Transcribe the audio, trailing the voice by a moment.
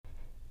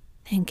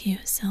Thank you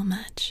so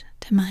much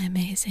to my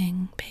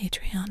amazing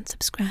Patreon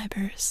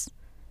subscribers,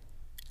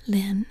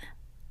 Lynn,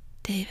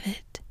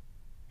 David,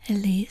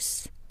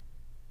 Elise,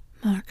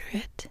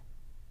 Margaret,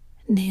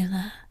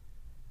 Neela,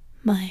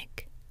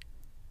 Mike,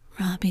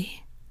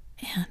 Robbie,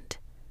 and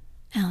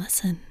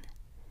Allison.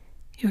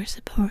 Your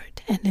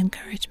support and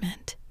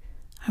encouragement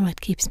are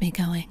what keeps me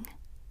going.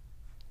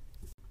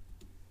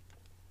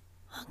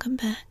 Welcome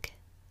back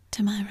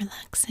to my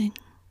relaxing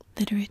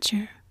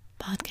literature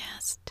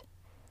podcast.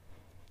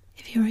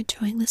 If you're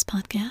enjoying this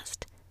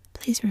podcast,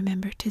 please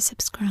remember to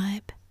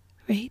subscribe,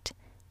 rate,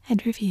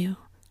 and review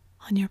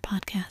on your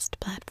podcast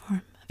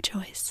platform of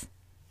choice.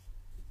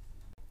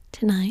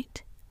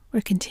 Tonight,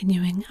 we're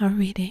continuing our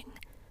reading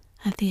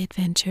of The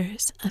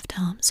Adventures of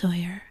Tom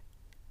Sawyer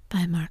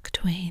by Mark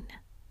Twain.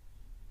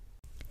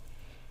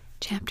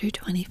 Chapter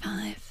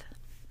 25.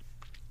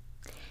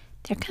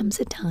 There comes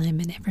a time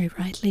in every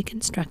rightly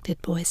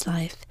constructed boy's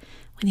life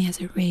when he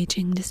has a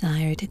raging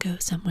desire to go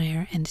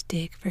somewhere and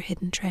dig for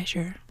hidden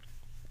treasure.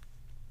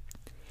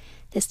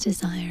 This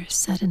desire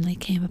suddenly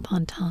came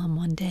upon Tom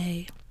one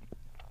day.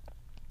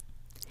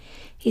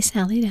 He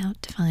sallied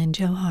out to find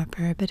Joe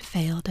Harper, but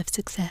failed of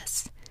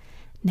success.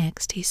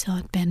 Next he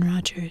sought Ben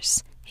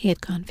Rogers. He had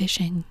gone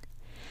fishing.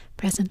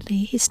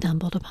 Presently he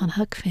stumbled upon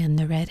Huck Finn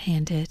the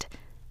red-handed.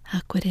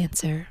 Huck would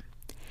answer.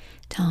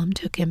 Tom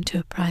took him to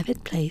a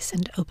private place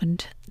and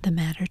opened the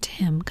matter to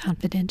him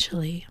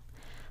confidentially.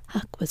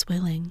 Huck was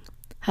willing.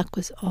 Huck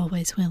was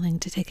always willing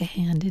to take a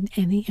hand in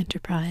any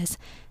enterprise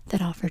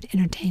that offered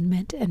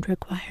entertainment and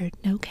required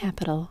no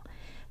capital,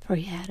 for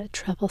he had a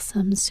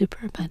troublesome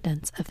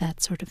superabundance of that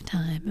sort of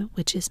time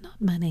which is not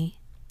money.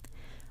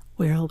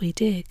 "Where'll we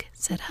dig?"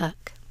 said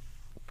Huck.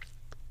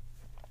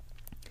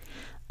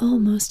 "Oh,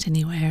 most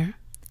anywhere.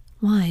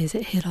 Why, is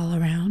it hid all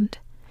around?"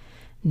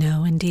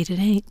 "No, indeed it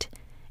ain't.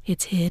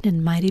 It's hid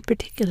in mighty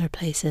particular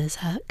places,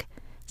 Huck.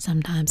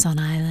 Sometimes on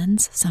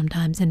islands,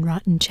 sometimes in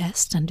rotten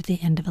chests under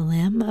the end of a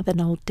limb of an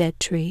old dead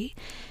tree,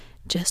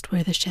 just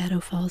where the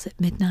shadow falls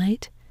at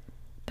midnight,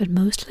 but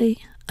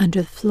mostly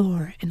under the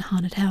floor in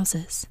haunted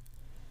houses."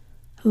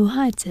 "Who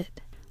hides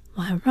it?"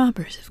 "Why,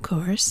 robbers, of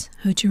course.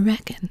 Who'd you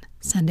reckon?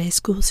 Sunday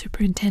school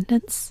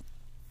superintendents?"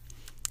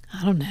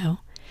 "I don't know.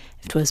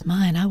 If 'twas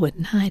mine, I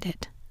wouldn't hide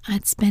it.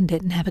 I'd spend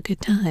it and have a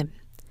good time."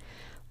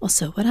 "Well,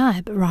 so would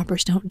I, but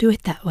robbers don't do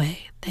it that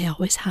way. They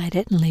always hide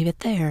it and leave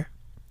it there."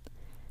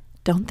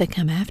 "Don't they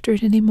come after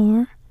it any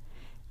more?"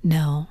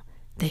 "No,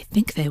 they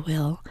think they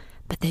will,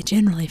 but they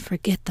generally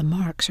forget the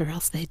marks or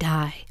else they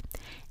die.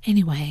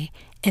 Anyway,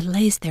 it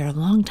lays there a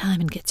long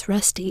time and gets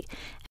rusty.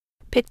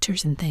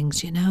 Pictures and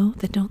things, you know,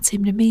 that don't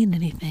seem to mean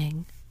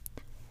anything."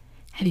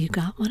 "Have you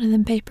got one of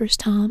them papers,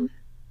 Tom?"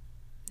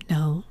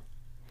 "No."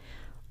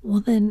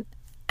 "Well, then,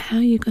 how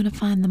are you going to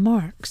find the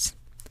marks?"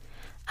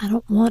 "I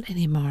don't want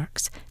any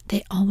marks.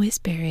 They always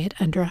bury it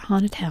under a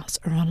haunted house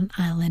or on an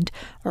island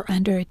or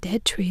under a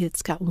dead tree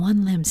that's got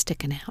one limb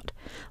sticking out.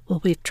 Well,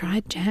 we've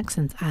tried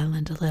Jackson's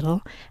Island a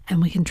little,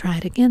 and we can try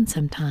it again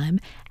sometime,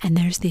 and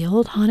there's the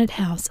old haunted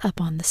house up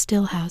on the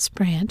Stillhouse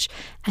branch,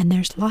 and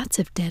there's lots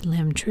of dead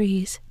limb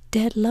trees,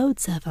 dead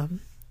loads of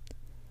 'em."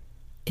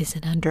 "Is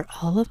it under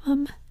all of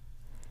 'em?"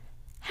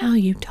 "How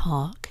you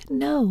talk.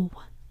 No."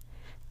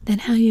 "Then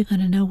how you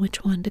going to know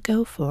which one to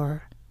go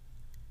for?"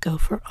 "Go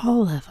for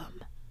all of 'em."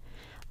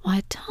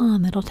 "Why,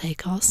 Tom, it'll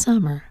take all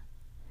summer."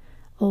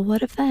 "Well,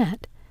 what of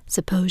that?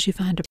 Suppose you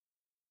find a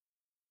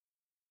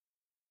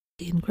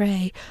in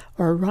gray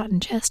or a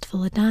rotten chest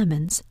full of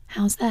diamonds.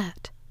 How's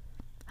that?"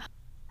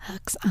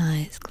 Huck's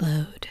eyes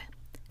glowed.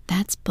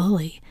 "That's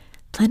bully.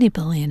 Plenty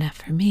bully enough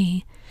for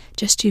me.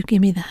 Just you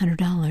give me the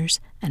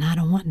 $100, and I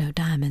don't want no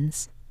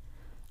diamonds."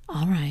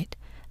 "All right,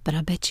 but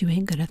I bet you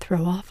ain't going to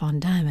throw off on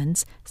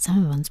diamonds.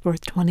 Some of 'em's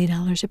worth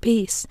 $20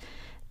 apiece.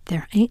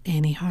 There ain't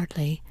any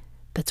hardly,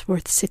 but's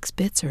worth 6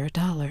 bits or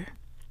 $1.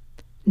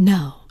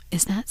 "No,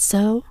 is that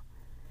so?"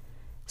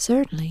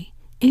 "Certainly.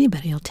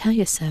 Anybody'll tell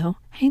you so.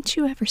 Hain't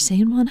you ever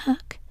seen one,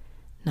 Huck?"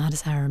 "Not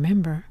as I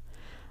remember."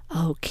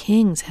 "Oh,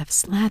 kings have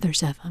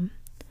slathers of 'em."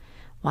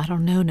 "Well, I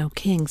don't know no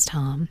kings,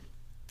 Tom."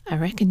 "I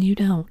reckon you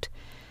don't.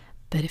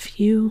 But if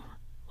you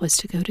was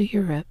to go to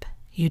Europe,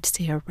 you'd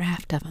see a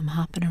raft of 'em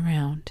hopping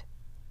around."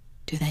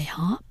 "Do they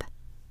hop?"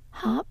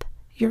 "Hop?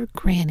 Your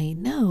granny,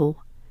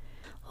 no."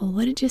 "Well,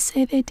 what did you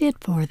say they did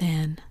for,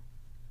 then?"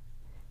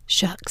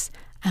 "Shucks,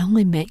 I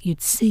only meant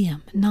you'd see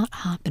 'em, not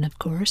hopping, of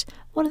course.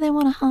 What do they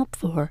want to hop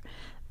for?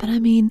 But I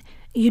mean,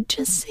 you'd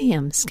just see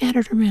 'em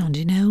scattered around,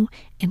 you know,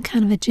 in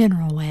kind of a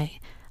general way,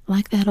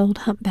 like that old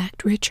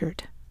humpbacked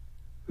Richard."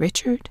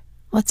 "Richard?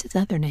 What's his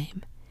other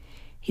name?"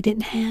 "He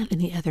didn't have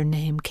any other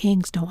name.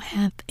 Kings don't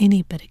have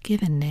any but a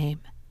given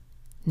name."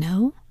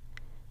 "No?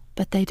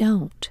 But they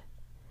don't."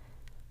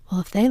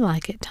 "Well, if they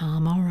like it,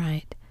 Tom, all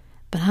right.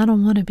 But I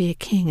don't want to be a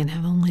king and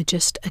have only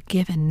just a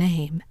given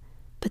name.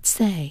 But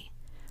say,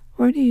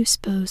 where do you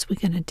suppose we're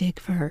going to dig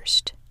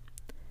first?"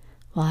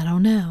 "Well, I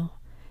don't know.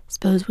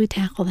 Suppose we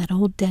tackle that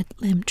old dead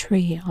limb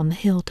tree on the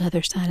hill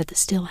t'other side of the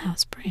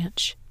Stillhouse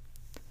branch."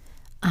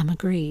 "I'm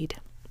agreed."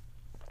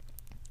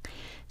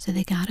 So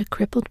they got a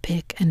crippled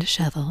pick and a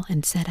shovel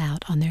and set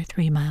out on their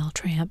 3-mile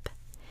tramp.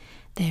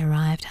 They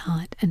arrived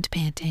hot and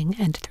panting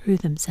and threw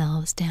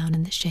themselves down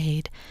in the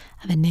shade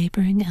of a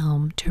neighboring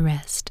elm to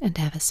rest and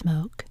have a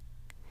smoke.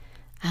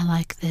 "I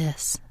like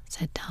this,"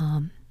 said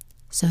Tom.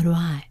 "So do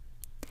I.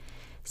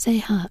 Say,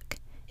 Huck,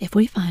 if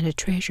we find a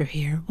treasure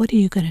here, what are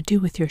you going to do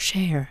with your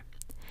share?"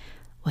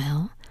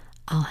 "Well,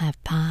 I'll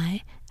have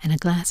pie and a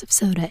glass of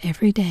soda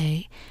every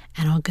day,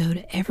 and I'll go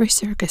to every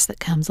circus that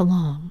comes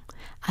along.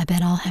 I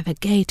bet I'll have a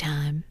gay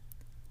time."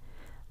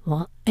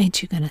 "Well,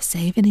 ain't you going to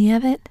save any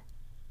of it?"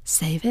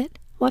 "Save it?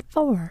 What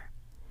for?"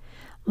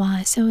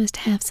 "Why, so as to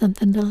have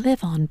something to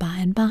live on by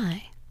and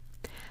by."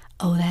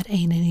 "Oh, that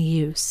ain't any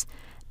use.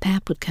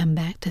 Pap would come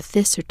back to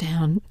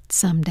Thistlertown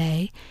some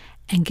day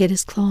and get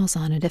his claws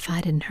on it if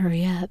I didn't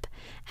hurry up,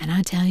 and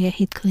I tell you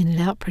he'd clean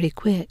it out pretty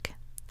quick."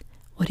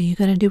 "What are you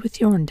going to do with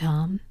yourn,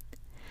 Tom?"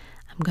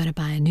 "I'm going to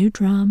buy a new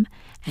drum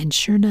and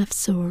sure enough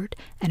sword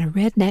and a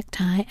red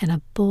necktie and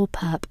a bull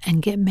pup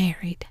and get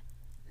married."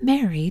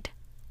 "Married?"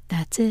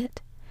 "That's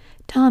it.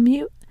 Tom,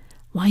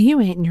 why,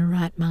 you ain't in your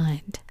right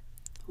mind."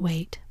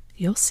 "Wait,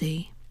 you'll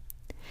see."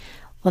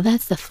 "Well,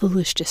 that's the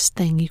foolishest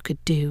thing you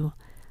could do.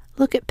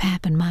 Look at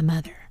Pap and my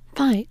mother.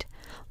 Fight?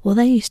 Well,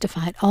 they used to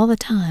fight all the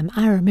time,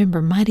 I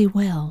remember mighty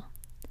well."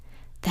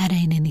 "That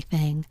ain't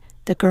anything.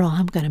 The girl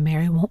I'm going to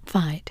marry won't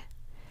fight."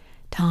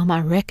 "Tom,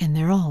 I reckon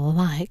they're all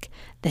alike.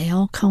 They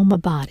all comb a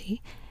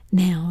body.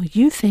 Now,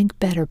 you think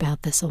better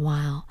about this a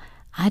while.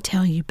 I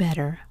tell you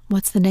better.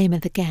 What's the name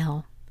of the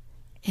gal?"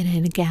 "It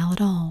ain't a gal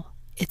at all.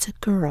 It's a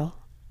girl."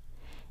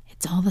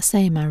 "It's all the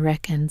same, I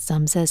reckon.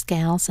 Some says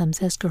gal, some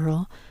says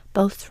girl.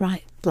 Both's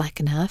right, like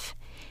enough.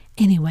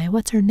 Anyway,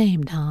 what's her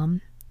name,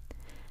 Tom?"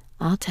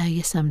 "I'll tell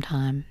you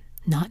sometime.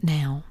 Not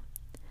now."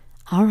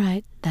 "All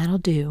right, that'll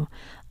do.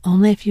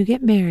 Only if you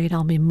get married,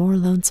 I'll be more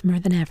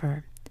lonesomer than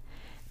ever."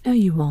 "No,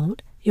 you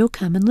won't. You'll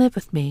come and live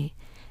with me.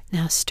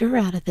 Now stir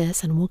out of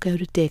this, and we'll go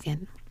to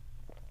digging."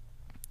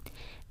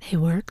 They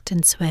worked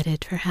and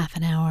sweated for half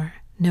an hour.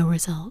 No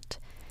result.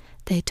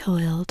 They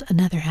toiled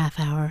another half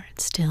hour.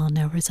 Still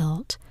no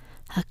result.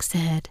 Huck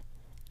said,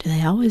 "Do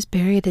they always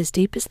bury it as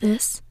deep as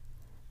this?"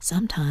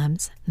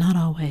 "Sometimes. Not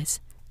always.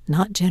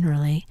 Not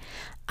generally.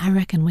 I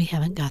reckon we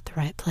haven't got the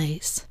right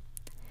place."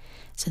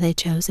 So they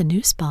chose a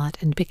new spot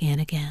and began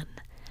again.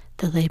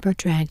 The labor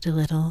dragged a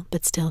little,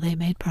 but still they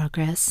made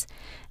progress.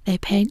 They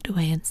pegged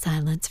away in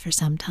silence for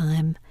some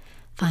time.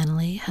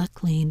 Finally,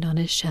 Huck leaned on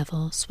his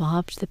shovel,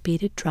 swabbed the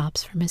beaded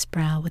drops from his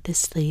brow with his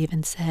sleeve,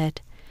 and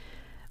said,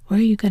 "Where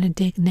are you going to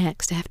dig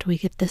next after we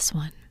get this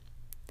one?"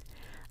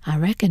 "I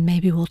reckon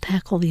maybe we'll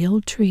tackle the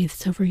old tree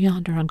that's over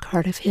yonder on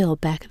Cardiff Hill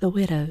back of the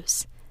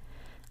widow's."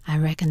 "I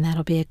reckon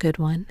that'll be a good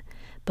one.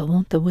 But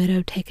won't the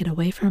widow take it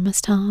away from us,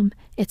 Tom?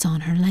 It's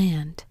on her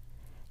land."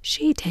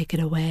 "She take it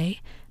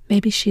away?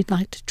 Maybe she'd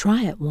like to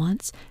try it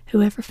once.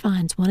 Whoever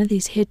finds one of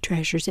these hid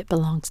treasures, it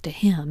belongs to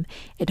him.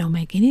 It don't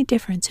make any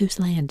difference whose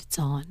land it's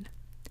on."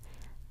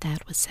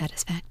 That was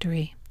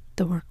satisfactory.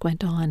 The work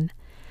went on.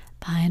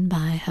 By and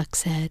by, Huck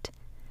said,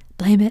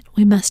 "Blame it,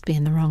 we must be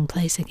in the wrong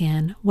place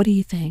again. What do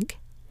you think?"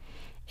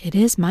 "It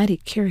is mighty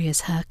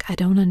curious, Huck. I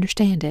don't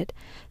understand it.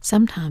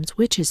 Sometimes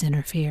witches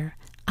interfere.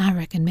 I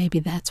reckon maybe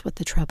that's what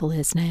the trouble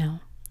is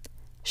now."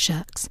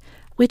 "Shucks,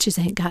 witches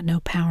ain't got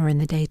no power in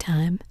the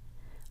daytime."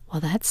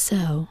 "Well, that's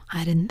so.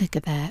 I didn't think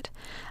of that.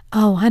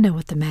 Oh, I know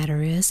what the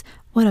matter is.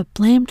 What a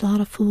blamed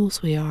lot of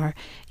fools we are.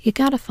 You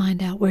got to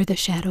find out where the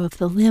shadow of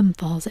the limb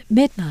falls at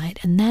midnight,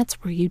 and that's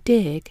where you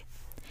dig."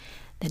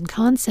 "Then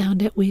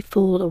consound it, we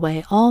fooled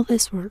away all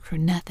this work for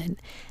nothing.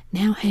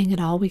 Now hang it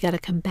all, we got to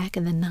come back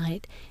in the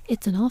night.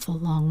 It's an awful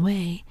long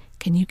way.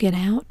 Can you get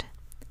out?"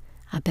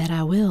 "I bet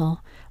I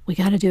will. We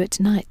got to do it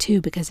tonight,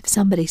 too, because if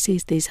somebody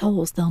sees these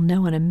holes, they'll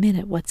know in a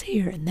minute what's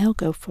here, and they'll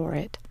go for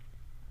it."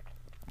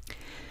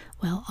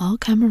 "Well, I'll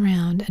come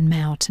around and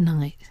mow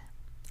tonight."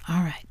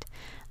 "All right.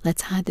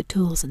 Let's hide the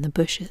tools in the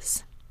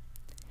bushes."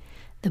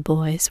 The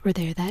boys were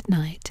there that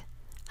night,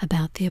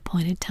 about the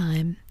appointed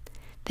time.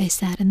 They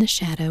sat in the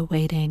shadow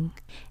waiting.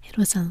 It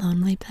was a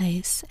lonely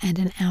place, and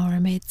an hour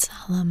made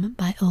solemn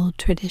by old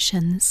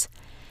traditions.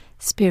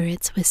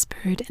 Spirits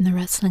whispered in the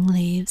rustling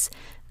leaves,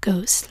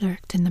 ghosts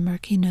lurked in the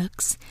murky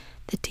nooks.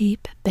 The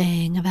deep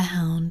baying of a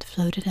hound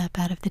floated up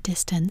out of the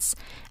distance.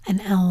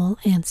 An owl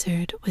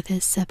answered with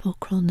his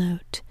sepulchral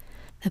note.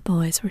 The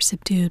boys were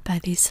subdued by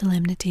these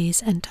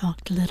solemnities and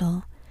talked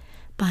little.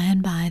 By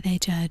and by they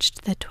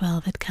judged that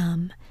 12 had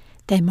come.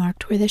 They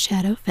marked where the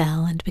shadow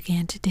fell and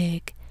began to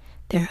dig.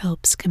 Their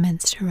hopes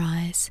commenced to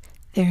rise,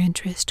 their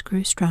interest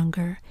grew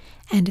stronger,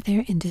 and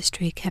their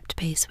industry kept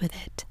pace with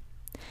it.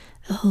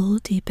 The hole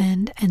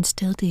deepened and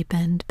still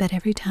deepened, but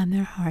every time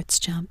their hearts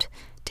jumped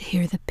to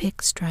hear the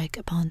pick strike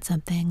upon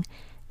something,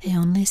 they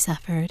only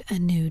suffered a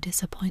new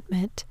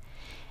disappointment.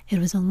 It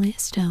was only a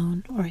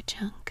stone or a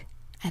chunk.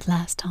 At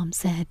last Tom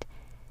said,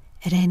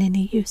 "It ain't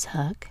any use,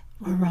 Huck.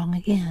 We're wrong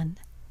again."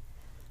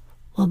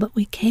 "Well, but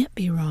we can't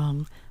be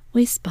wrong.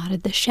 We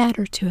spotted the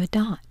shatter to a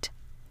dot."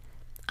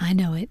 "I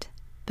know it,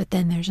 but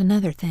then there's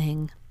another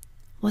thing."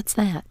 "What's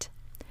that?"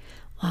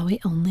 "Why, we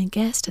only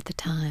guessed at the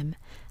time.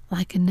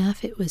 Like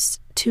enough it was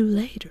too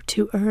late or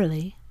too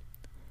early.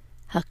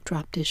 Huck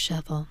dropped his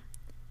shovel.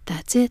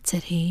 "That's it,"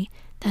 said he.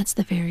 "That's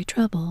the very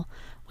trouble.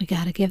 We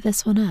gotta give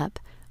this one up.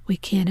 We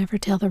can't ever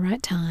tell the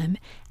right time,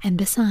 and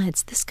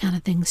besides, this kind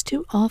of thing's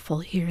too awful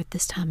here at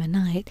this time of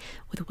night,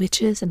 with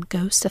witches and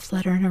ghosts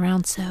a-flutterin'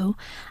 around so.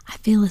 I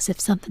feel as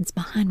if something's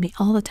behind me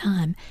all the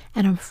time,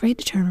 and I'm afraid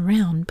to turn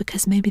around,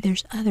 because maybe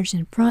there's others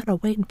in front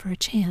a-waitin' for a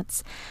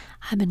chance.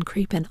 I've been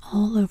creepin'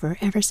 all over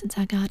ever since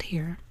I got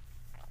here."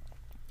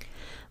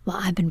 "Well,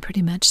 I've been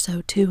pretty much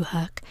so too,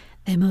 Huck.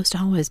 They most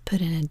always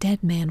put in a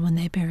dead man when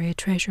they bury a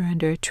treasure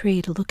under a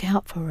tree to look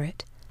out for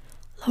it."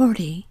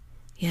 "Lordy!"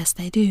 "Yes,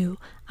 they do.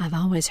 I've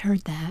always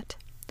heard that."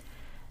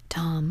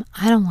 "Tom,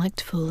 I don't like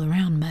to fool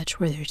around much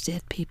where there's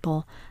dead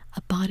people.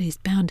 A body's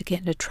bound to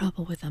get into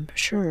trouble with 'em,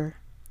 sure."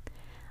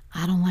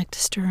 "I don't like to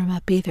stir 'em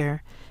up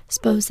either.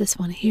 S'pose this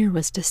one here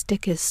was to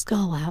stick his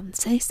skull out and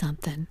say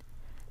something."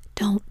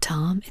 "Don't,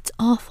 Tom. It's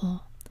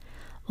awful."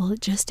 "Well,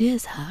 it just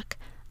is, Huck.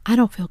 I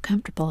don't feel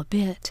comfortable a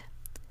bit."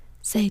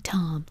 "Say,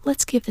 Tom,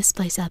 let's give this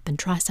place up and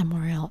try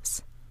somewhere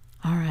else."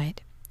 "All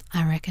right.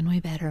 I reckon we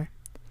better."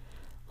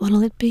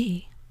 "What'll it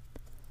be?"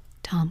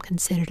 Tom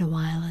considered a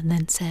while and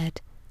then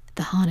said,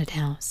 "The haunted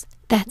house.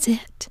 That's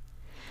it."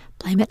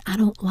 "Blame it, I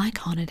don't like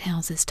haunted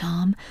houses,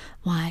 Tom.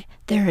 Why,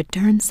 they're a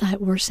dern sight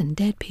worse than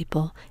dead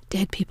people.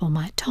 Dead people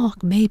might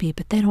talk, maybe,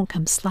 but they don't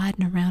come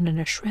sliding around in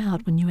a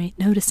shroud when you ain't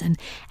noticin'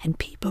 and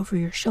peep over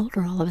your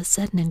shoulder all of a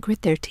sudden and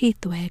grit their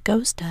teeth the way a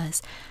ghost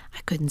does.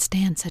 I couldn't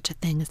stand such a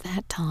thing as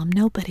that, Tom.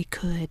 Nobody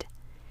could."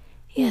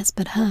 "Yes,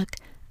 but Huck,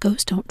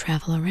 ghosts don't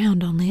travel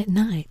around only at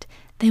night.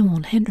 They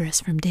won't hinder us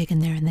from digging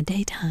there in the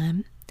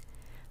daytime."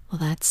 "Well,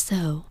 that's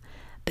so.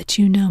 But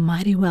you know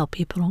mighty well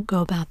people don't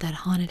go about that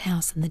haunted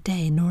house in the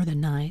day nor the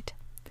night."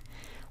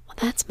 "Well,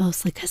 that's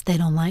mostly 'cause they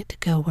don't like to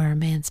go where a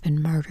man's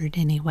been murdered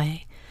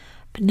anyway.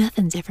 But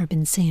nothing's ever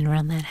been seen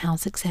around that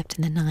house except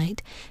in the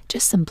night.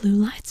 Just some blue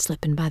lights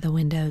slipping by the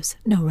windows.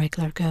 No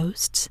regular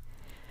ghosts."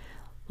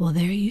 "Well,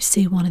 there you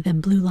see one of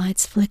them blue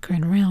lights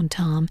flickering around,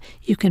 Tom.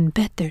 You can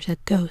bet there's a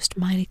ghost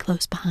mighty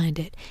close behind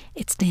it.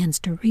 It stands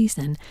to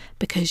reason,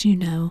 because, you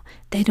know,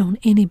 they don't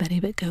anybody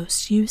but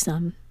ghosts use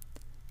 'em."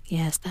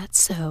 "Yes, that's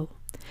so.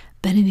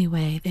 But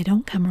anyway, they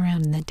don't come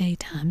around in the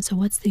daytime, so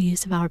what's the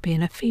use of our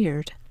being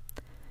afeard?"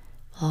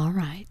 "All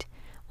right.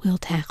 We'll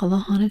tackle the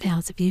haunted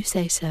house if you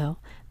say so,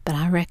 but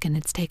I reckon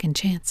it's taking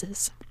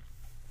chances."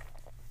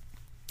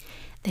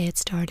 They had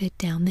started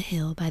down the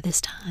hill by this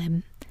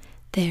time.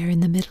 There, in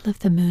the middle of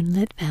the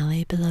moonlit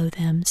valley below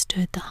them,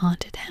 stood the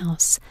haunted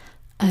house,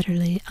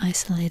 utterly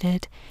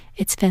isolated,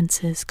 its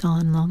fences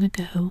gone long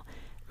ago,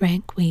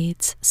 rank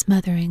weeds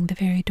smothering the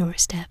very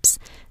doorsteps,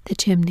 the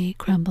chimney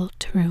crumbled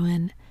to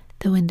ruin,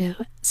 the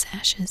window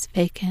sashes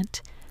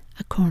vacant,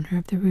 a corner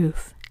of the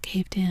roof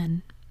caved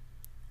in.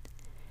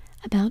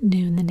 About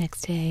noon the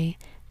next day,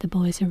 the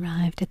boys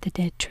arrived at the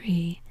dead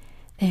tree.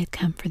 They had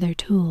come for their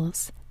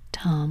tools.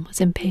 Tom was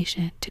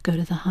impatient to go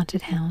to the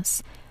haunted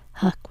house.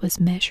 Huck was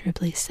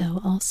measurably so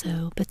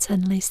also, but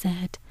suddenly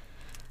said,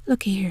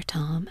 "Looky here,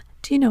 Tom,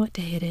 do you know what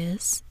day it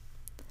is?"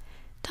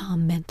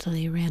 Tom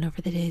mentally ran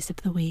over the days of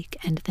the week,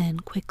 and then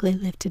quickly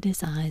lifted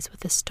his eyes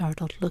with a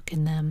startled look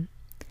in them.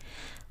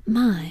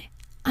 "My,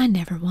 I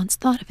never once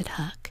thought of it,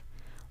 Huck."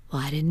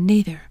 "Well, I didn't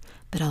either,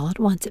 but all at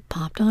once it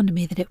popped onto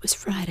me that it was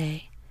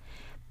Friday."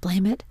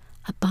 "Blame it,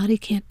 a body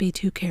can't be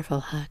too careful,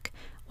 Huck.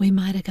 We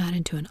might 'a' got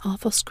into an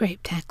awful scrape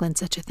tackling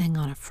such a thing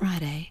on a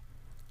Friday."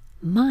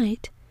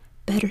 "Might?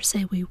 Better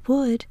say we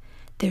would.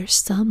 There's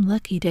some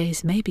lucky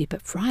days maybe,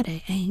 but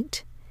Friday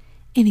ain't."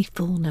 "Any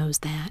fool knows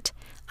that.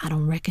 I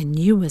don't reckon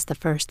you was the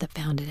first that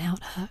found it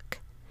out, Huck."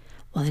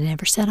 "Well, I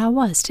never said I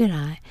was, did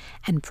I?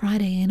 And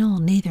Friday ain't all,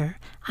 neither.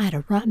 I had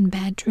a rotten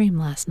bad dream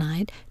last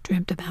night,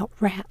 dreamt about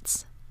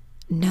rats."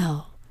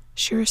 "No.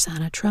 Sure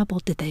sign of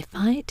trouble. Did they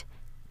fight?"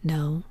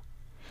 "No."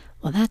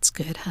 "Well, that's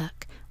good,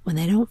 Huck. When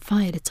they don't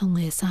fight, it's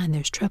only a sign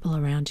there's trouble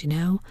around, you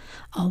know.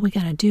 All we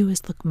gotta do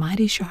is look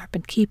mighty sharp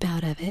and keep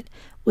out of it.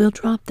 We'll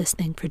drop this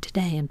thing for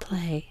today and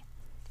play.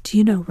 Do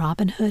you know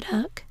Robin Hood,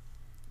 Huck?"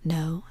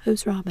 "No.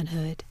 Who's Robin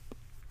Hood?"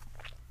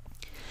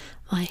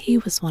 "Why, he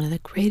was one of the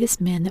greatest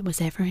men that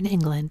was ever in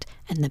England,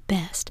 and the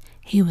best.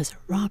 He was a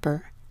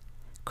robber."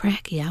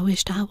 "Cracky, I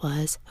wished I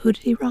was. Who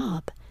did he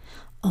rob?"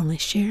 "Only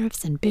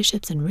sheriffs and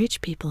bishops and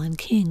rich people and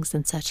kings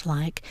and such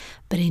like,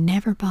 but he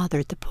never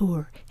bothered the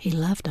poor. He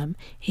loved 'em.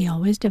 He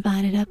always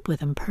divided up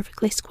with 'em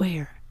perfectly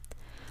square."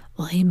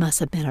 "Well, he must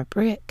have been a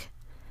brick."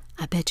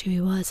 "I bet you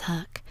he was,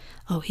 Huck.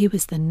 Oh, he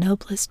was the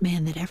noblest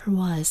man that ever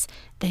was.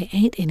 They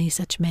ain't any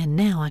such men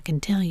now, I can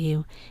tell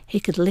you. He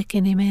could lick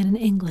any man in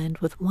England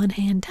with one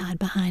hand tied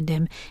behind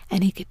him,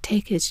 and he could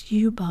take his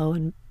yew-bow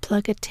and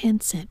plug a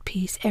 10-cent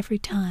piece every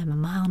time, a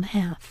mile and a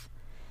half."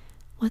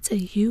 "What's a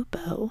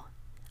yew-bow?"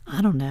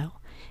 "I don't know.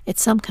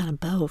 It's some kind of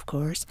bow, of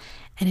course,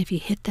 and if you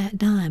hit that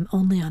dime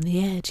only on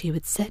the edge, he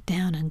would set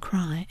down and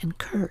cry and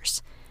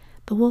curse.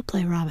 But we'll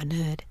play Robin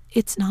Hood.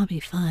 It's nobby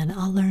fun.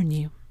 I'll learn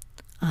you."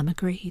 "I'm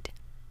agreed."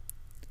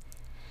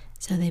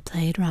 So they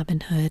played Robin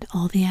Hood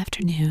all the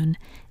afternoon,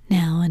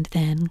 now and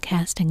then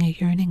casting a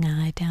yearning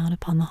eye down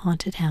upon the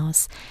haunted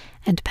house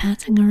and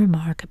passing a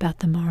remark about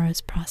the morrow's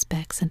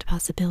prospects and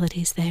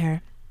possibilities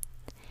there.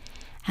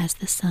 As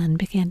the sun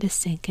began to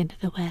sink into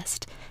the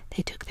west,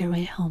 they took their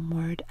way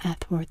homeward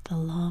athwart the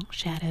long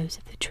shadows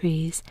of the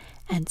trees,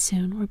 and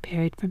soon were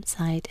buried from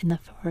sight in the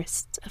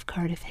forests of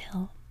Cardiff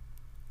Hill.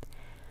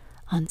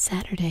 On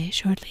Saturday,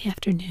 shortly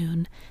after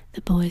noon,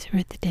 the boys were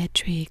at the dead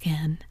tree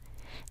again.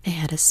 They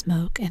had a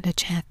smoke and a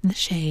chat in the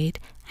shade,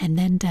 and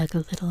then dug a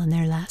little in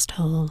their last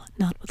hole,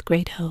 not with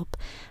great hope,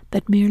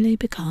 but merely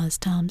because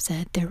Tom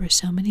said there were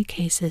so many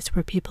cases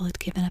where people had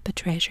given up a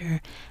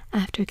treasure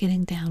after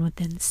getting down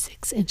within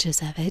 6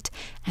 inches of it,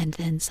 and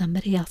then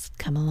somebody else had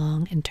come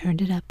along and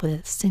turned it up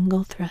with a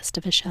single thrust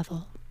of a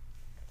shovel.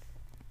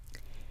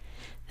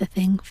 The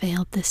thing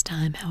failed this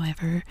time,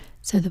 however,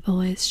 so the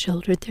boys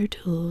shouldered their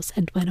tools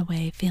and went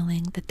away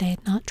feeling that they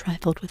had not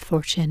trifled with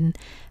fortune,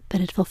 but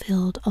had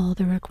fulfilled all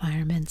the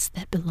requirements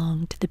that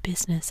belonged to the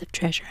business of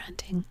treasure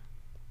hunting.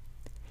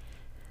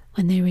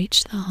 When they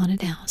reached the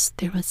haunted house,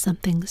 there was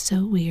something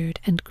so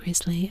weird and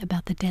grisly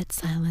about the dead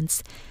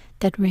silence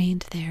that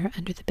reigned there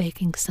under the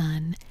baking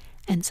sun,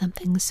 and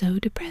something so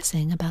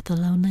depressing about the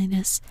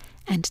loneliness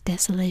and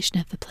desolation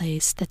of the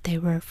place that they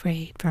were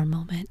afraid for a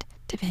moment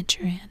to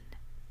venture in.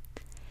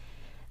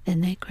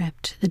 Then they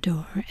crept to the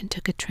door and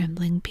took a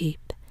trembling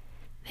peep.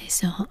 They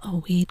saw a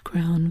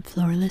weed-grown,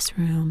 floorless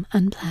room,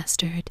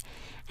 unplastered,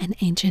 an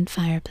ancient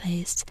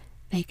fireplace,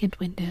 vacant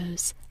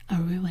windows,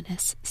 a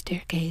ruinous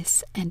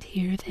staircase, and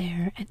here,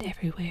 there, and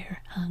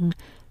everywhere hung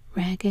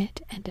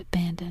ragged and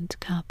abandoned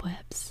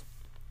cobwebs.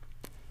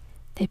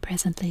 They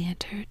presently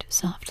entered,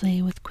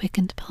 softly, with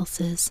quickened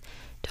pulses,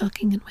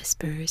 talking in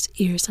whispers,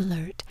 ears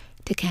alert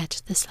to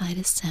catch the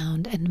slightest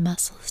sound, and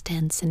muscles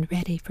tense and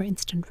ready for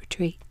instant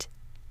retreat.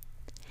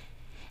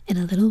 In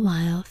a little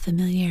while,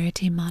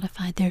 familiarity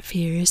modified their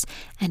fears,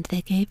 and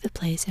they gave the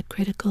place a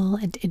critical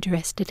and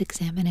interested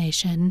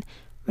examination,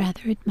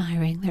 rather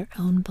admiring their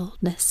own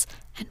boldness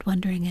and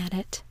wondering at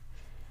it.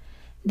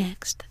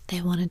 Next,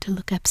 they wanted to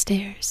look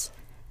upstairs.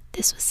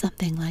 This was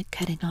something like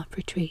cutting off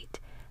retreat,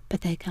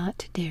 but they got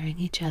to daring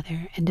each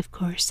other, and of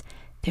course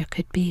there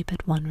could be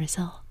but one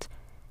result.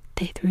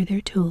 They threw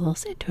their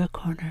tools into a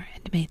corner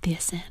and made the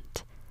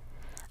ascent.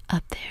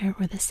 Up there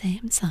were the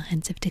same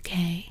signs of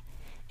decay.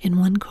 In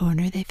one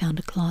corner they found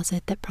a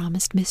closet that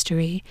promised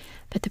mystery,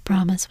 but the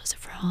promise was a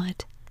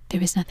fraud.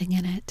 There was nothing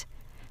in it.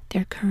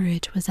 Their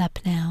courage was up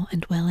now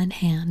and well in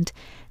hand.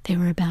 They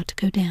were about to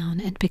go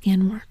down and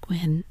begin work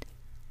when—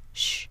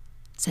 "Shh,"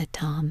 said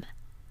Tom.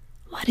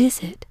 "What is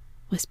it?"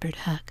 whispered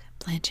Huck,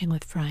 blanching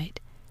with fright.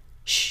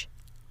 "Shh,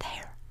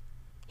 there.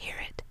 Hear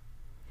it?"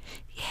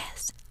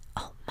 "Yes.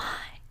 Oh,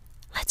 my.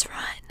 Let's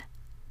run."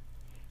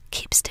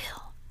 "Keep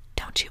still.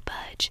 Don't you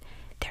budge.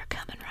 They're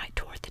coming right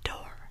toward the door."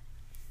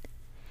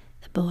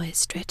 The boys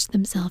stretched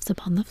themselves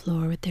upon the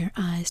floor with their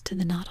eyes to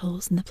the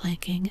knotholes in the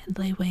planking and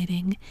lay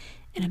waiting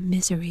in a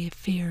misery of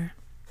fear.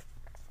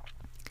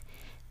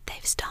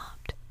 "They've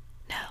stopped.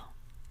 No,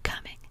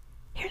 coming.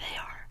 Here they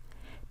are.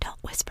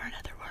 Don't whisper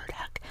another word,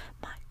 Huck.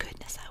 My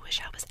goodness, I wish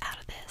I was out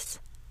of this."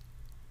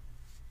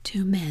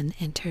 2 men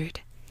entered.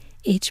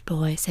 Each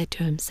boy said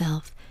to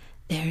himself,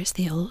 "There's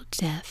the old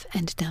deaf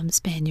and dumb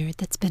Spaniard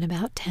that's been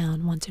about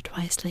town once or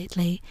twice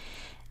lately.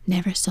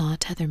 Never saw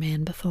t'other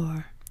man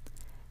before."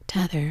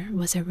 T'other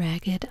was a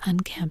ragged,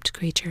 unkempt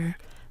creature,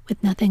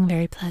 with nothing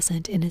very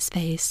pleasant in his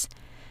face.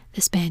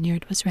 The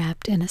Spaniard was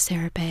wrapped in a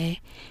serape.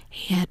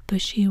 He had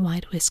bushy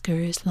white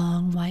whiskers,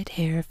 long white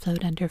hair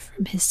flowed under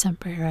from his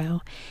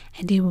sombrero,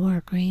 and he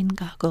wore green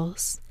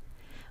goggles.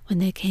 When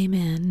they came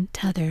in,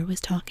 T'other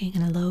was talking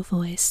in a low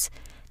voice.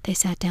 They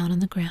sat down on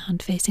the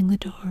ground facing the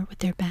door with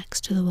their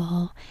backs to the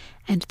wall,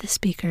 and the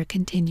speaker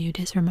continued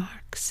his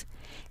remarks.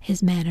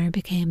 His manner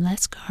became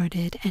less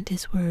guarded and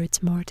his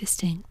words more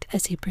distinct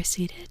as he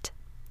proceeded.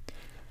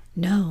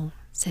 "No,"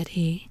 said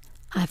he,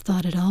 "I've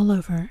thought it all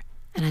over,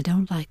 and I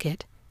don't like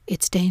it.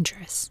 It's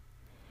dangerous."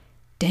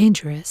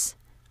 "Dangerous?"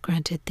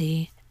 grunted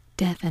the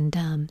deaf and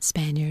dumb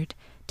Spaniard,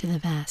 to the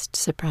vast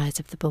surprise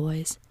of the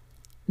boys.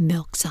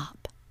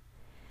 "Milksop."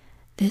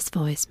 This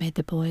voice made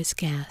the boys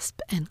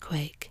gasp and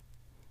quake.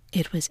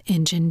 It was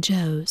Injun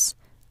Joe's.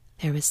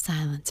 There was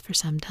silence for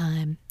some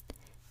time.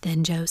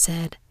 Then Joe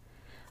said,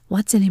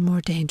 "What's any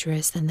more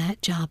dangerous than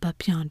that job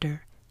up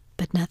yonder?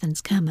 But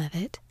nothing's come of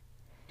it."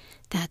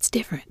 "That's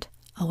different.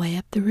 Away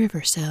up the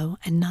river so,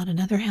 and not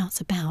another house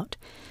about.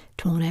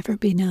 'Twon't ever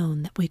be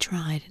known that we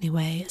tried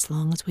anyway, as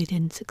long as we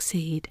didn't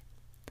succeed."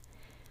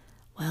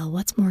 "Well,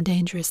 what's more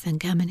dangerous than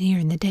coming here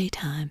in the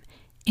daytime?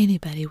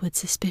 Anybody would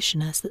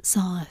suspicion us that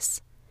saw us."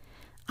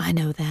 "I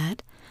know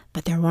that,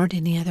 but there weren't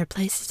any other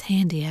places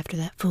handy after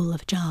that fool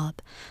of a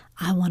job.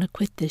 I want to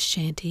quit this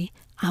shanty.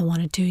 I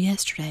wanted to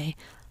yesterday,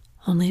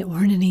 only it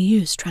weren't any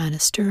use trying to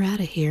stir out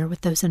of here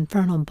with those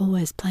infernal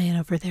boys playing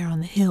over there on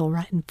the hill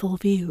right in full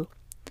view."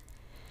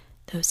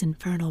 Those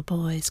infernal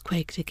boys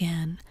quaked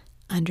again,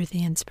 under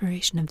the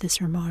inspiration of this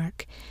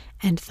remark,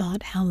 and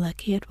thought how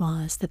lucky it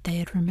was that they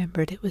had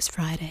remembered it was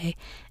Friday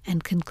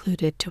and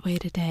concluded to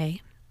wait a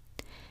day.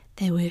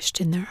 They wished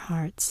in their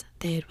hearts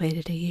they had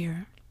waited a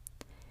year.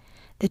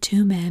 The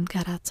two men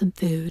got out some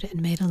food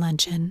and made a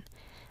luncheon.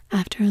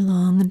 After a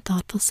long and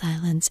thoughtful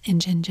silence,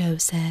 Injun Joe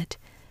said,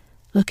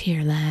 "Look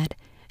here, lad.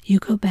 You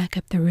go back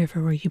up the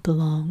river where you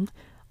belong.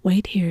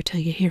 Wait here till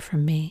you hear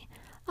from me.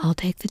 I'll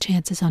take the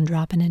chances on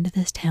dropping into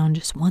this town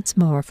just once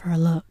more for a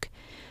look.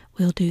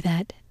 We'll do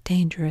that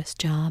dangerous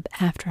job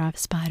after I've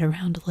spied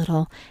around a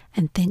little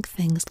and think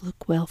things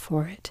look well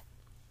for it.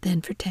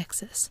 Then for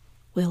Texas.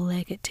 We'll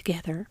leg it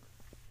together."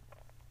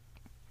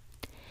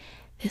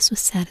 This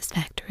was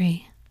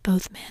satisfactory.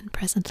 Both men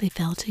presently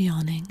fell to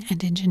yawning,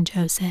 and Injun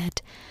Joe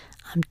said,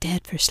 "I'm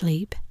dead for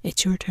sleep.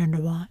 It's your turn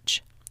to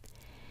watch."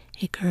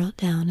 He curled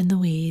down in the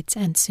weeds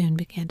and soon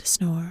began to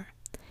snore.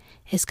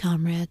 His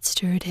comrades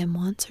stirred him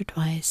once or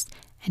twice,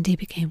 and he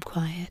became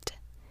quiet.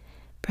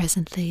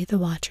 Presently the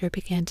watcher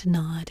began to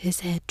nod. His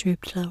head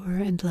drooped lower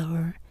and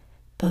lower.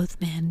 Both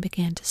men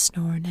began to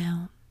snore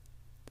now.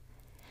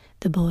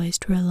 The boys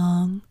drew a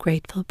long,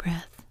 grateful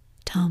breath.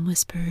 Tom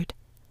whispered,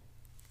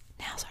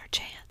 "Now's our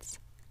chance.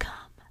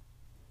 Come."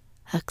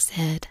 Huck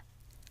said,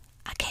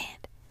 "I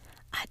can't.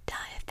 I'd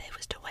die if they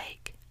was to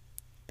wake."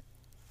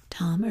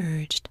 Tom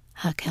urged.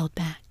 Huck held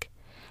back.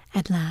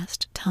 At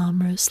last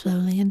Tom rose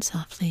slowly and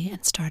softly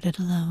and started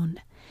alone,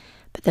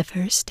 but the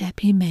first step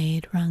he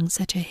made wrung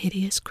such a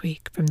hideous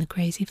creak from the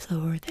crazy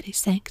floor that he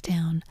sank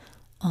down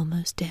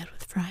almost dead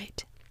with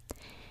fright.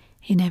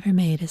 He never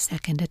made a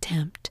second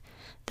attempt.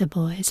 The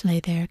boys lay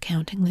there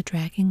counting the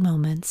dragging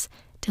moments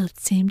till it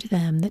seemed to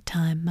them that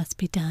time must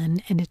be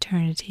done and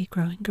eternity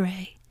growing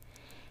gray.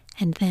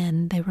 And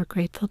then they were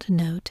grateful to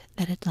note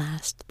that at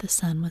last the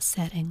sun was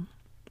setting.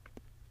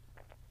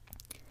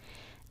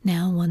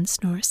 Now one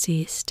snore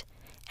ceased.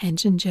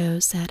 Injun Joe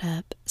sat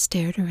up,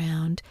 stared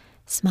around,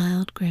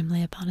 smiled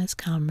grimly upon his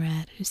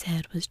comrade, whose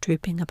head was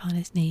drooping upon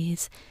his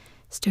knees,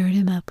 stirred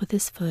him up with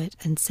his foot,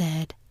 and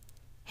said,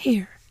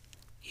 "Here,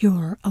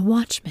 you're a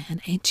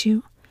watchman, ain't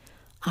you?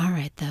 All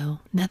right,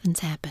 though,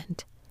 nothing's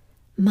happened.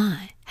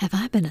 My, have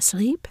I been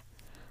asleep?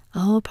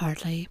 Oh,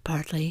 partly.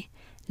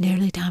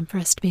 Nearly time for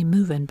us to be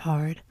moving,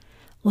 pard.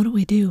 What'll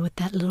we do with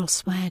that little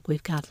swag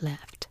we've got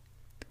left?"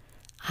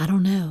 "I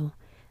don't know.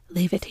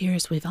 Leave it here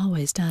as we've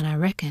always done, I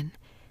reckon.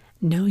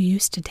 No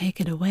use to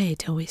take it away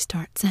till we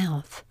start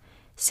south.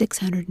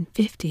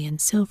 650 in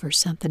silver's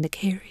something to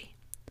carry."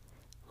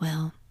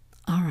 "Well,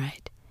 all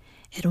right.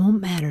 It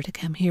won't matter to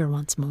come here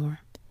once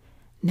more."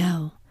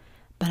 "No,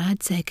 but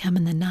I'd say come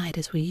in the night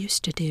as we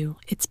used to do.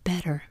 It's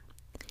better."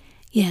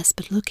 "Yes,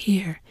 but look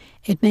here.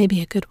 It may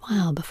be a good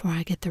while before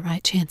I get the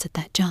right chance at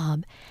that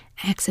job.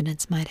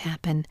 Accidents might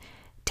happen.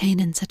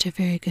 'Tain't in such a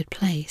very good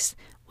place.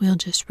 We'll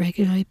just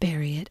regularly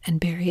bury it, and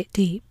bury it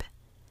deep."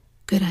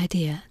 "Good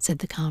idea," said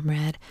the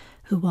comrade,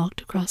 who walked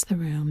across the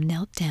room,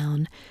 knelt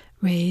down,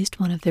 raised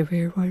one of the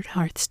rearward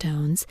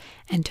hearthstones,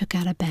 and took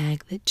out a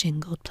bag that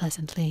jingled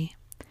pleasantly.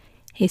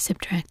 He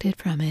subtracted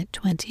from it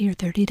 $20 or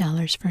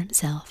 $30 for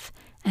himself,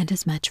 and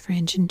as much for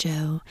Injun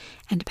Joe,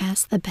 and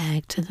passed the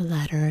bag to the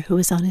latter, who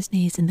was on his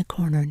knees in the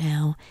corner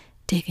now,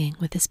 digging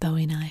with his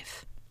bowie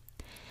knife.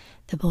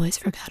 The boys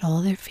forgot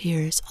all their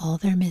fears, all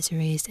their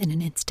miseries, in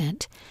an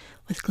instant.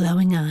 With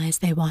glowing eyes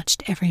they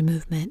watched every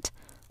movement.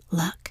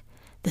 Luck,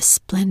 the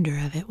splendor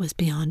of it was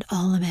beyond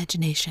all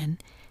imagination.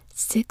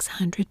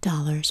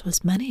 $600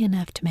 was money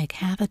enough to make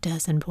half a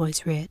dozen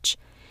boys rich.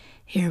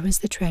 Here was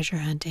the treasure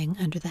hunting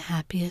under the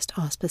happiest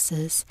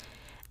auspices.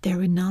 There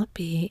would not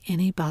be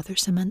any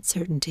bothersome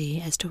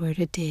uncertainty as to where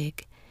to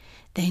dig.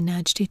 They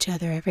nudged each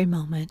other every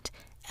moment,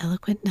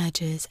 eloquent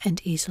nudges and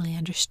easily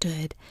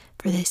understood,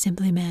 for they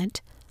simply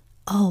meant,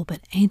 "Oh,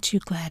 but ain't you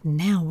glad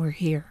now we're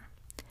here?"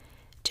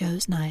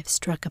 Joe's knife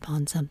struck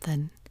upon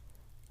something.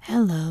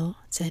 "Hello,"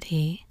 said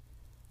he.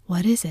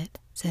 "What is it?"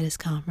 said his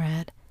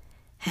comrade.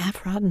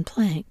 "Half-rotten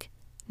plank.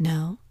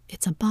 No,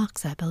 it's a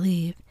box, I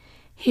believe.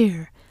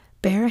 Here,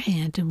 bear a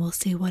hand and we'll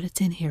see what it's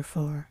in here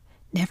for.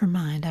 Never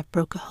mind, I've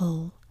broke a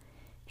hole."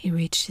 He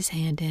reached his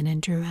hand in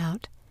and drew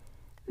out.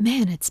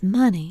 "Man, it's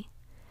money!"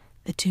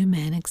 The two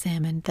men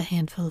examined the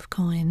handful of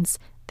coins.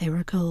 They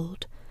were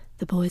gold.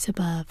 The boys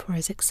above were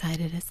as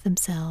excited as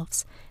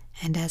themselves,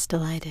 and as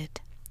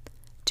delighted.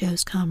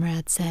 Joe's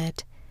comrade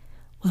said,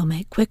 "We'll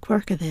make quick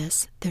work of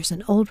this. There's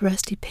an old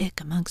rusty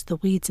pick amongst the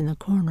weeds in the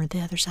corner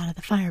the other side of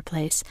the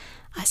fireplace.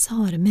 I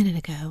saw it a minute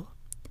ago."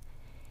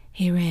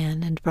 He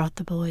ran and brought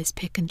the boys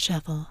pick and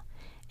shovel.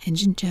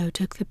 Injun Joe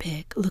took the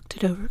pick, looked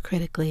it over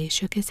critically,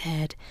 shook his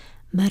head,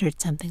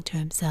 muttered something to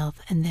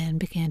himself, and then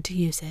began to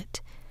use it.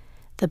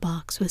 The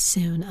box was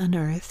soon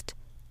unearthed.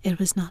 It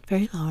was not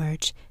very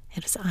large.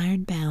 It was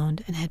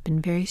iron-bound and had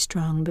been very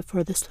strong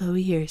before the slow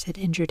years had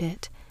injured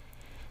it.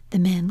 The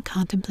men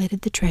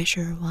contemplated the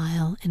treasure a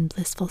while in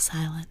blissful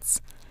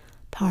silence.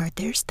 "Pard,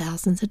 there's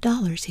thousands of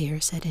dollars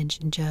here," said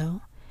Injun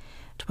Joe.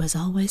 "'Twas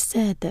always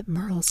said that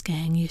Merle's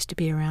gang used to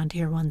be around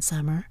here one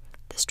summer,"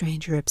 the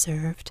stranger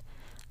observed.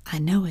 "I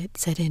know it,"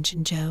 said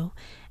Injun Joe,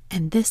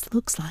 "and this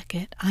looks like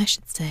it, I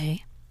should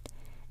say.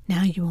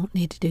 Now you won't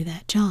need to do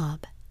that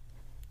job."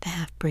 The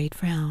half-breed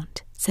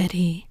frowned. Said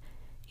he,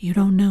 "You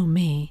don't know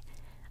me.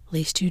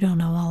 Least you don't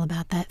know all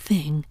about that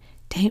thing.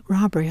 'Tain't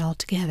robbery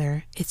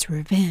altogether. It's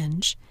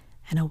revenge."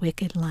 And a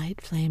wicked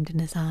light flamed in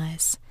his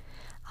eyes.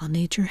 "I'll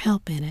need your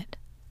help in it.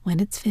 When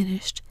it's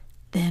finished,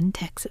 then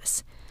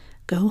Texas.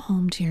 Go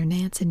home to your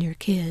Nance and your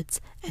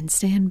kids, and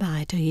stand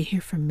by till you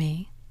hear from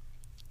me."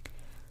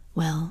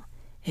 "Well,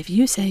 if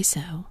you say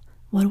so,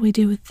 what do we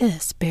do with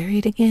this? Bury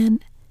it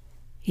again?"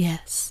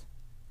 "Yes."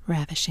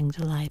 Ravishing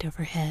delight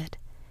overhead.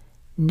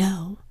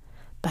 "No.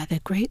 By the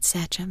great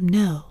Sachem,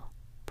 no."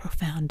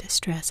 Profound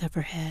distress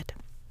overhead.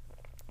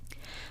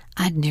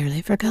 "I'd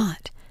nearly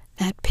forgot.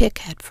 That pick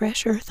had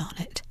fresh earth on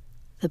it."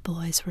 The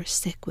boys were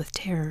sick with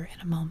terror in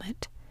a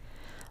moment.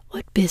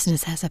 "What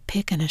business has a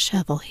pick and a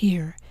shovel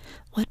here?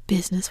 What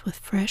business with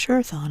fresh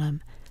earth on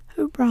 'em?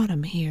 Who brought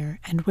 'em here,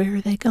 and where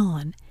are they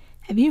gone?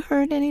 Have you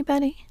heard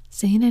anybody?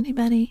 Seen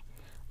anybody?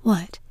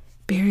 What,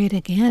 bury it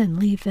again and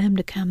leave them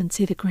to come and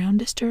see the ground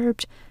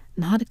disturbed?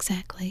 Not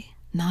exactly,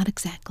 not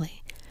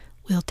exactly.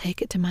 We'll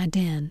take it to my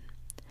den."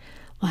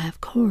 "Why,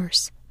 of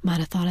course. Might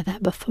have thought of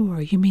that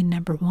before. You mean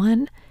number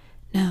 1?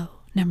 "No,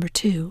 number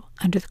 2,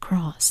 under the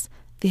cross.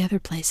 The other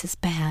place is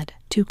bad,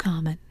 too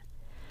common."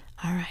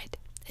 "All right.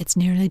 It's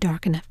nearly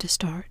dark enough to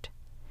start."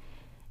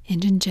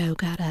 Injun Joe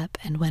got up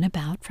and went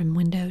about from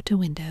window to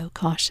window,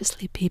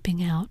 cautiously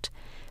peeping out.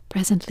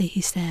 Presently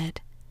he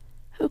said,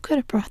 "Who could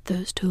have brought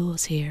those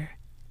tools here?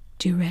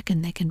 Do you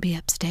reckon they can be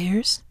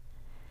upstairs?"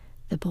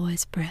 The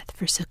boys' breath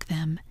forsook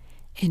them.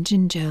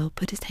 Injun Joe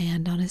put his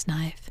hand on his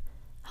knife,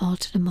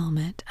 halted a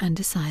moment,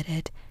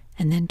 undecided,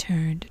 and then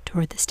turned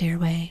toward the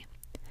stairway.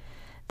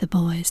 The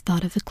boys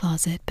thought of the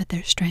closet, but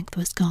their strength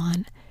was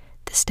gone.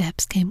 The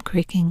steps came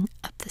creaking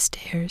up the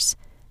stairs.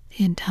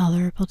 The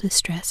intolerable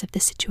distress of the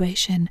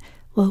situation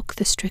woke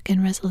the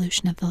stricken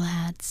resolution of the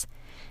lads.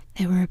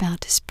 They were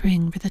about to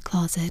spring for the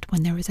closet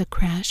when there was a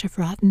crash of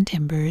rotten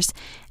timbers,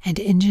 and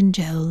Injun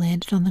Joe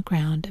landed on the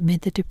ground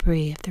amid the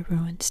debris of the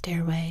ruined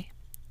stairway.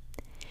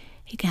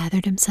 He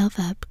gathered himself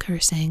up,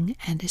 cursing,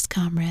 and his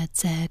comrade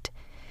said,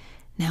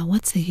 "Now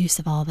what's the use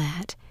of all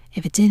that?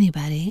 If it's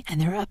anybody, and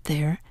they're up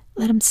there,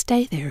 let 'em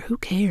stay there. Who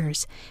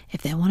cares?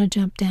 If they want to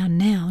jump down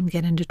now and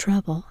get into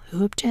trouble,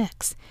 who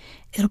objects?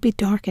 It'll be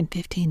dark in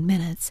 15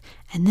 minutes,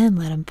 and then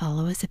let 'em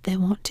follow us if they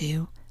want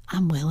to.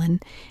 I'm willin'.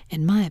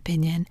 In my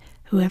opinion,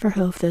 whoever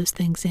hove those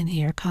things in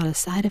here caught a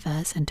sight of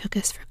us and took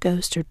us for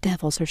ghosts or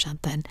devils or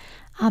something.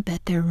 I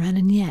bet they're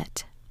running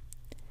yet."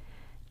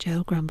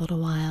 Joe grumbled a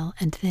while,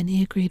 and then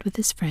he agreed with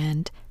his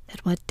friend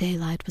that what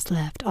daylight was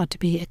left ought to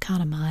be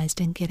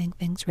economized in getting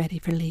things ready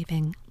for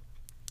leaving.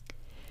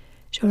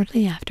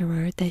 Shortly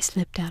afterward they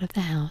slipped out of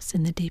the house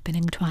in the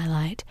deepening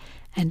twilight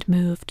and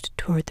moved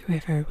toward the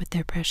river with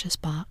their precious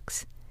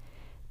box.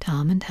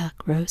 Tom and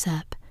Huck rose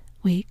up,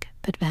 weak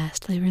but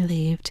vastly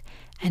relieved,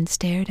 and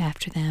stared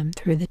after them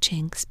through the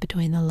chinks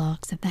between the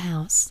logs of the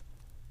house.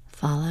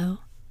 Follow?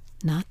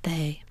 Not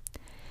they.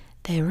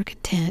 They were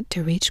content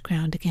to reach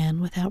ground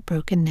again without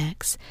broken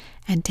necks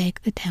and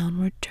take the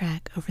downward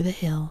track over the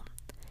hill.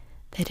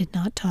 They did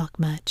not talk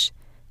much.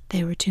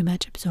 They were too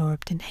much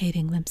absorbed in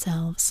hating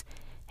themselves,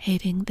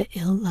 hating the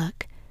ill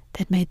luck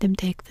that made them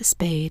take the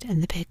spade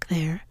and the pick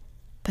there.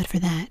 But for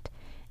that,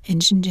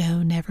 Injun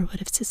Joe never would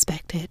have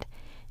suspected.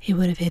 He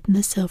would have hidden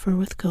the silver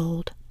with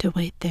gold to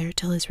wait there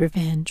till his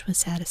revenge was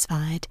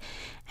satisfied,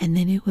 and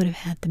then he would have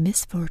had the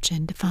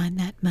misfortune to find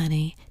that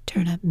money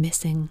turn up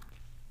missing.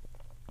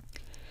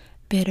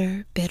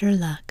 Bitter, bitter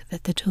luck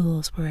that the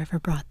tools were ever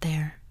brought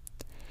there.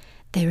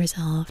 They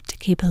resolved to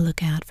keep a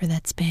lookout for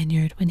that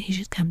Spaniard when he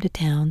should come to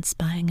town,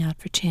 spying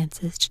out for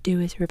chances to do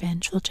his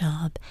revengeful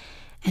job,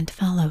 and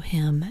follow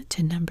him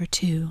to number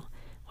 2,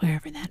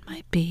 wherever that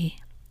might be.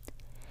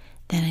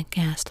 Then a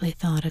ghastly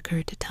thought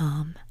occurred to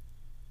Tom.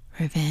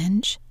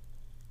 Revenge?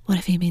 What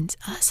if he means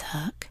us,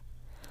 Huck?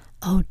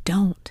 "Oh,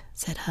 don't,"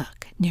 said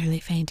Huck, nearly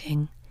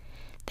fainting.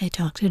 They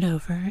talked it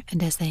over,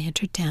 and as they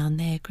entered town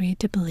they agreed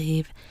to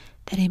believe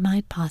that he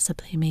might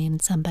possibly mean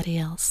somebody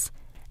else.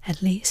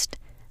 At least,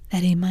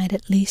 that he might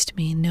at least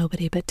mean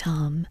nobody but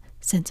Tom,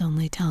 since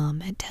only Tom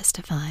had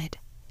testified.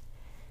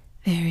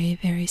 Very,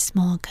 very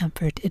small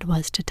comfort it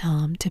was to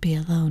Tom to be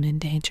alone in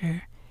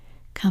danger.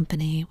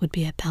 Company would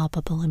be a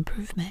palpable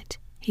improvement,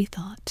 he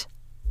thought.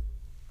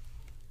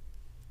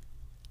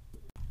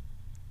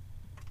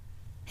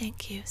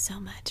 Thank you so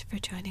much for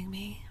joining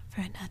me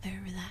for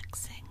another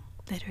relaxing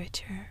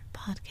literature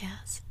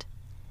podcast.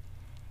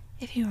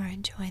 If you are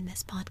enjoying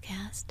this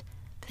podcast,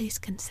 please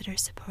consider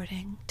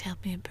supporting to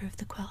help me improve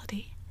the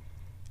quality.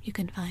 You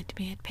can find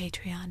me at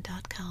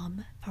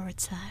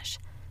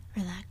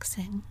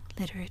patreon.com/relaxing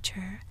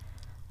literature,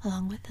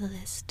 along with a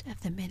list of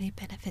the many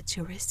benefits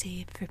you'll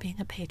receive for being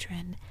a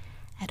patron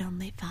at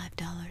only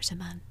 $5 a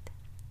month.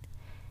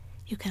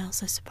 You can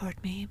also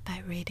support me by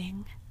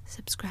rating,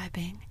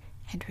 subscribing,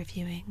 and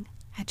reviewing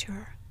at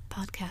your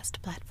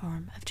podcast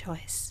platform of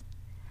choice.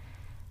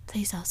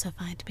 Please also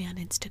find me on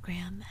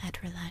Instagram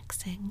at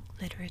Relaxing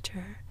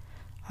Literature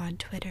or on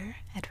Twitter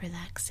at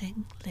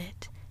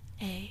RelaxingLit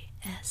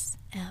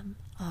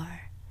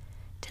ASMR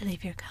to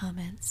leave your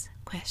comments,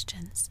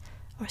 questions,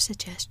 or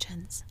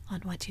suggestions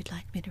on what you'd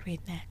like me to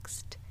read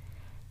next.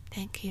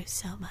 Thank you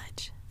so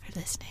much for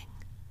listening.